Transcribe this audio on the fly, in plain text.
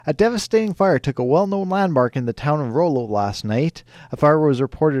A devastating fire took a well-known landmark in the town of Rollo last night. A fire was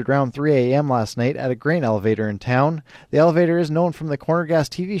reported around 3 a.m. last night at a grain elevator in town. The elevator is known from the Corner Gas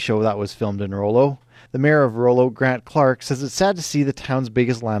TV show that was filmed in Rollo. The mayor of Rollo, Grant Clark, says it's sad to see the town's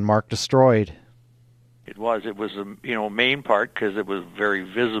biggest landmark destroyed. It was a main part because it was very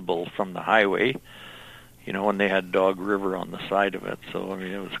visible from the highway, and they had Dog River on the side of it, so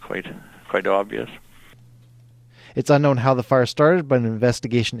it was quite obvious. It's unknown how the fire started, but an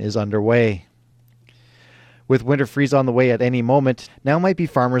investigation is underway. With winter freeze on the way at any moment, now might be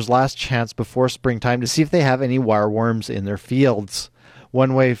farmers' last chance before springtime to see if they have any wireworms in their fields.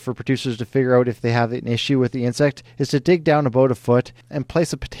 One way for producers to figure out if they have an issue with the insect is to dig down about a foot and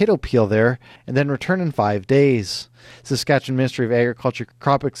place a potato peel there, and then return in 5 days. Saskatchewan Ministry of Agriculture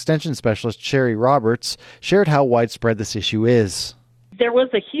Crop Extension Specialist Sherry Roberts shared how widespread this issue is. There was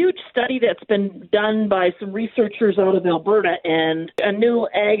a huge study that's been done by some researchers out of Alberta, and a new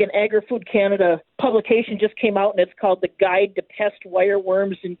Ag and Agri-Food Canada publication just came out, and it's called The Guide to Pest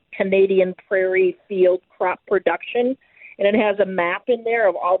Wireworms in Canadian Prairie Field Crop Production. And it has a map in there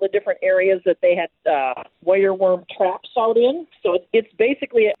of all the different areas that they had wireworm traps out in. So it's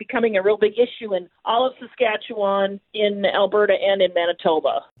basically becoming a real big issue in all of Saskatchewan, in Alberta, and in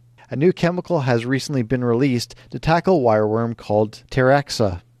Manitoba. A new chemical has recently been released to tackle wireworm called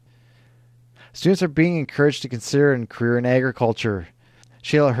Terexa. Students are being encouraged to consider a career in agriculture.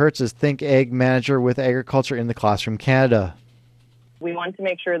 Shayla Hertz is Think Ag Manager with Agriculture in the Classroom Canada. We want to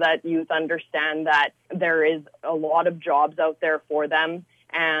make sure that youth understand that there is a lot of jobs out there for them,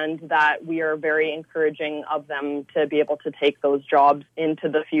 and that we are very encouraging of them to be able to take those jobs into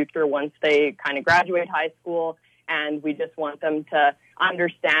the future once they kind of graduate high school. And we just want them to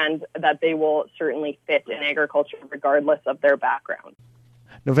understand that they will certainly fit in agriculture regardless of their background.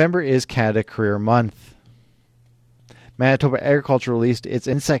 November is Canada Career Month. Manitoba Agriculture released its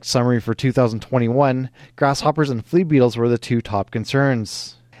insect summary for 2021. Grasshoppers and flea beetles were the two top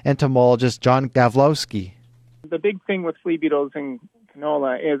concerns. Entomologist John Gawlowski. The big thing with flea beetles in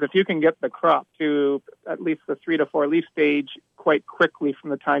canola is if you can get the crop to at least the 3 to 4 leaf stage quite quickly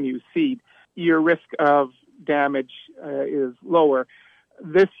from the time you seed, your risk of damage is lower.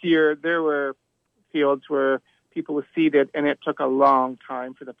 This year, there were fields where people seeded, and it took a long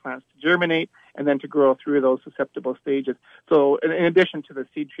time for the plants to germinate and then to grow through those susceptible stages. So in addition to the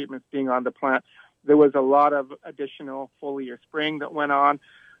seed treatments being on the plant, there was a lot of additional foliar spraying that went on.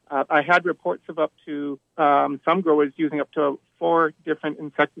 I had reports of up to some growers using up to 4 different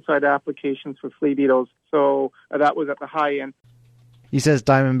insecticide applications for flea beetles. So that was at the high end. He says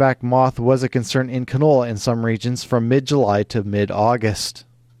diamondback moth was a concern in canola in some regions from mid-July to mid-August.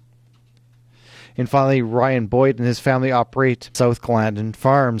 And finally, Ryan Boyd and his family operate South Glanton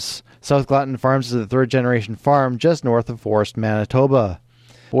Farms. South Glanton Farms is a third-generation farm just north of Forest, Manitoba.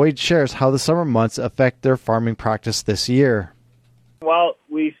 Boyd shares how the summer months affect their farming practice this year. Well,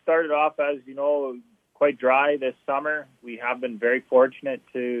 we started off, as you know, quite dry this summer. We have been very fortunate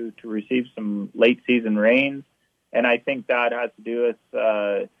to receive some late-season rains. And I think that has to do with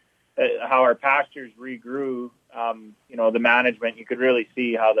how our pastures regrew. The management, you could really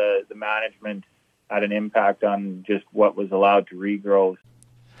see how the management had an impact on just what was allowed to regrow.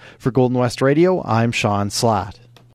 For Golden West Radio, I'm Sean Slatt.